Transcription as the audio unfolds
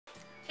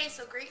Hey,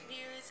 so great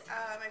news.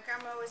 My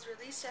grandma was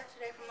released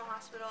yesterday from the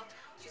hospital.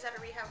 She's at a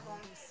rehab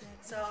home.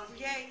 So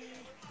yay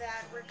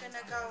that we're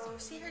gonna go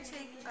see her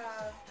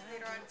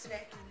later on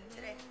today.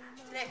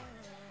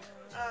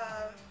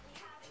 Um,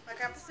 my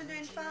grandpa's been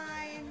doing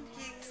fine.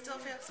 He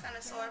still feels kind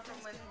of sore from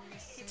when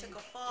he took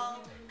a fall.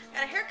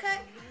 Got a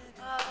haircut.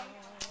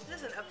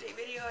 This is an update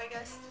video, I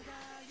guess.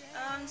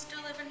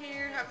 Still living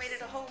here. I've made it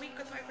a whole week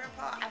with my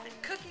grandpa. I've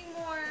been cooking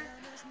more.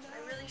 I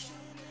really should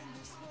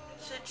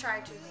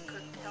try to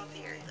cook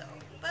healthier though,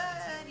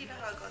 but you know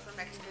how it goes with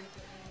Mexican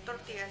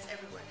tortillas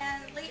everywhere.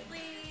 And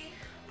lately,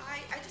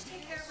 I just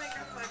take care of my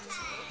grandpa.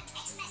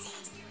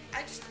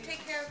 I just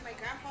take care of my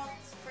grandpa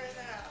for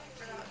the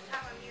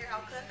time I'm here.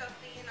 I'll cook, I'll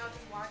clean, I'll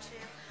just watch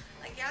him.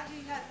 Like, yeah,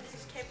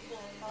 he's capable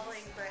of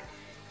falling, but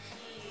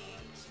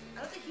I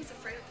don't think he's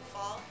afraid of the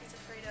fall. He's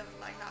afraid of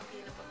like not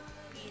being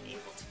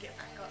able to get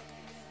back up.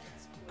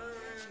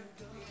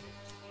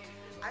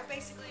 I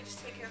basically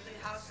just take care of the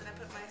house and I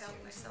put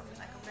myself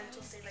in like a mental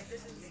state. Like,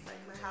 this is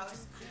like my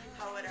house.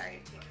 How would I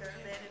take care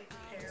of it and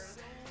prepare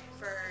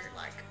for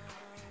like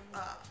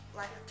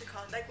to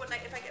call it, like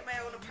if I get my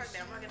own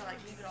apartment, I'm not gonna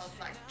like leave it all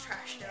like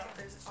trashed up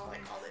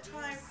all the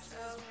time. So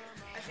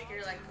I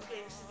figure like,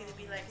 okay, this is gonna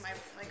be like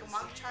a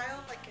mock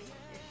trial, like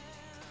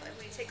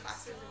when you take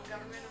classes in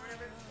government or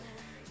whatever.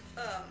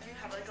 You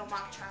have like a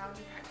mock trial,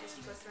 you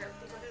practice, you go through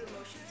everything, go through the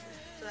motions.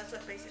 So that's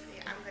what basically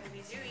I'm gonna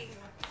be doing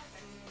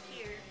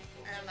here,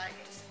 and like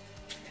just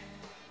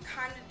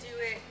kind of do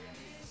it.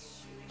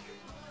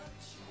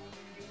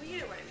 Well, you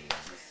know what I mean.